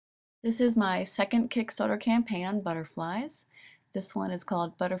This is my second Kickstarter campaign on butterflies. This one is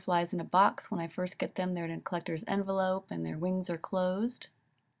called Butterflies in a Box. When I first get them, they're in a collector's envelope and their wings are closed.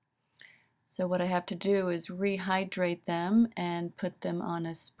 So what I have to do is rehydrate them and put them on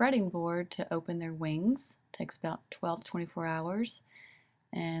a spreading board to open their wings. It takes about 12 to 24 hours.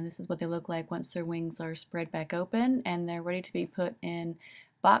 And this is what they look like once their wings are spread back open and they're ready to be put in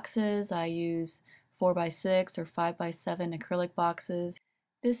boxes. I use 4x6 or 5x7 acrylic boxes.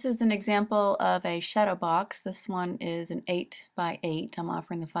 This is an example of a shadow box. This one is an 8x8. I'm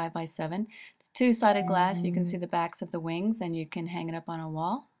offering the 5x7. It's two-sided glass. You can see the backs of the wings and you can hang it up on a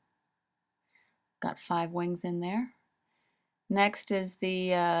wall. Got 5 wings in there. Next is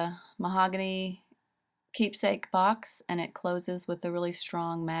the mahogany keepsake box, and it closes with a really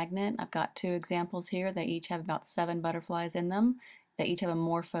strong magnet. I've got 2 examples here. They each have about 7 butterflies in them. They each have a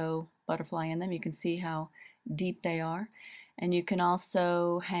morpho butterfly in them. You can see how deep they are. And you can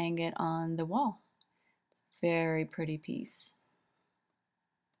also hang it on the wall. It's a very pretty piece.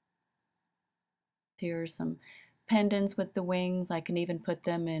 Here are some pendants with the wings. I can even put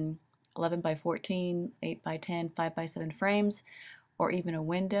them in 11x14, 8x10, 5x7 frames, or even a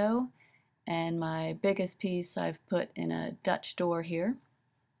window. And my biggest piece I've put in a Dutch door here.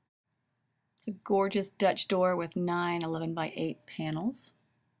 It's a gorgeous Dutch door with 9 11x8 panels.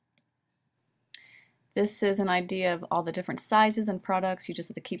 This is an idea of all the different sizes and products. You just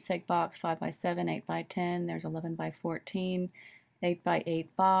have the keepsake box, 5x7, 8x10, there's 11x14, 8x8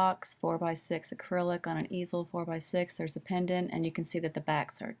 box, 4x6 acrylic on an easel, 4x6, there's a pendant, and you can see that the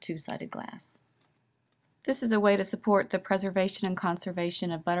backs are two-sided glass. This is a way to support the preservation and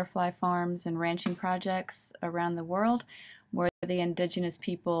conservation of butterfly farms and ranching projects around the world, where the indigenous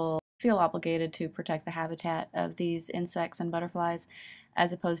people feel obligated to protect the habitat of these insects and butterflies,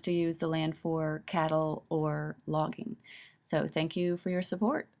 as opposed to use the land for cattle or logging. So thank you for your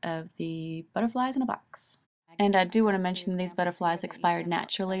support of the Butterflies in a Box. And I do want to mention these butterflies expired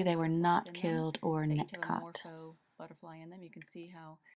naturally. They were not killed or net caught. Butterfly in them. You can see how